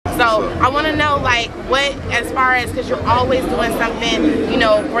So I want to know, like, what, as far as, because you're always doing something, you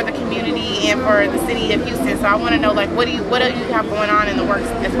know, for the community and for the city of Houston. So I want to know, like, what do you have going on in the works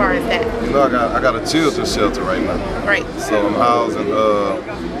as far as that? You know, I got a children's shelter right now. Right. So I'm housing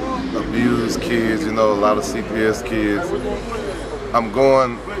abused kids, you know, a lot of CPS kids. I'm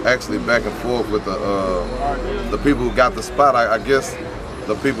going actually back and forth with the people who got the spot. I guess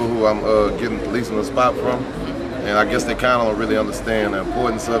the people who I'm leasing the spot from, and I guess they kind of don't really understand the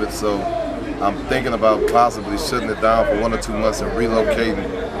importance of it. So I'm thinking about possibly shutting it down for 1 or 2 months and relocating,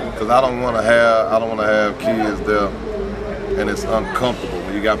 because I don't want to have kids there, and it's uncomfortable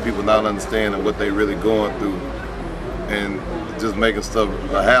when you got people not understanding what they really going through, and just making stuff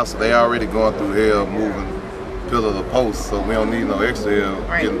a hassle. They already going through hell moving pillar to post, so we don't need no extra hell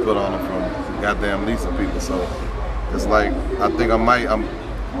getting put on them from goddamn leasing people. So it's like, I think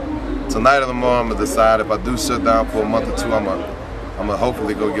tonight or tomorrow I'm gonna decide if I do shut down for a month or two, I'm gonna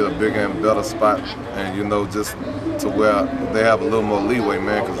hopefully go get a bigger and better spot, and you know, just to where they have a little more leeway,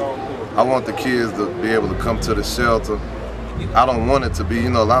 man, because I want the kids to be able to come to the shelter. I don't want it to be, you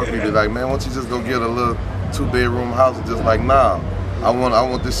know, a lot of people be like, man, why don't you just go get a little 2-bedroom house? Just like, nah, I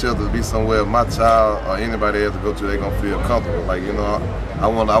want this shelter to be somewhere my child or anybody has to go to, they gonna feel comfortable. Like, you know, I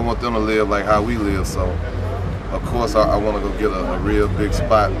want them to live like how we live. So of course I want to go get a real big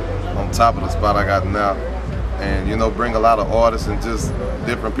spot on top of the spot I got now, and you know, bring a lot of artists and just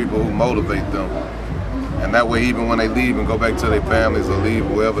different people who motivate them. And that way, even when they leave and go back to their families or leave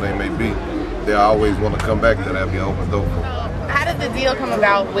wherever they may be, they always want to come back to that, be an open door for them. How did the deal come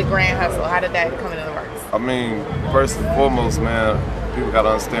about with Grand Hustle? How did that come into the works? I mean, first and foremost, man, people gotta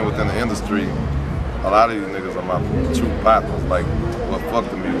understand within the industry, a lot of these niggas are my true partners. Like, well, fuck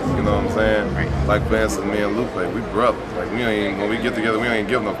the music, you know what I'm saying? Right. Like, for instance, me and Lupe, we brothers. Like, when we get together, we ain't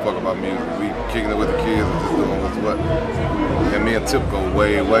give no fuck about music. We kicking it with the kids and just doing what's what. And me and Tip go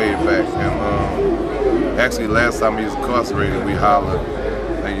way, way back. And actually, last time he was incarcerated, we hollered.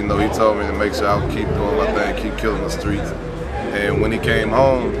 And you know, he told me to make sure I would keep doing my thing, keep killing the streets. And when he came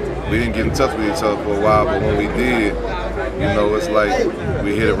home, we didn't get in touch with each other for a while, but when we did, you know, it's like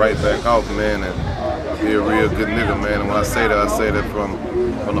we hit it right back off, man, and he a real good nigga, man. And when I say that from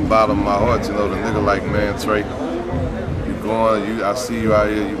the bottom of my heart, you know, the nigga like, man, Trae, I see you out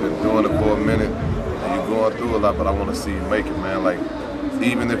here, you've been doing it for a minute, and you're going through a lot, but I want to see you make it, man. Like,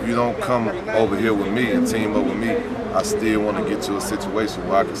 even if you don't come over here with me and team up with me, I still want to get you a situation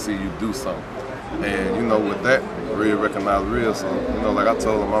where I can see you do something. And you know, with that, real recognize real. So, you know, like I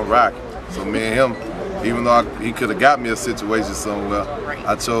told him, I'm rocking. So me and him, even though he could have got me a situation somewhere,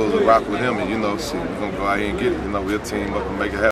 I chose to rock with him, and you know, shit, we're gonna go out here and get it. You know, we'll team up and make it happen.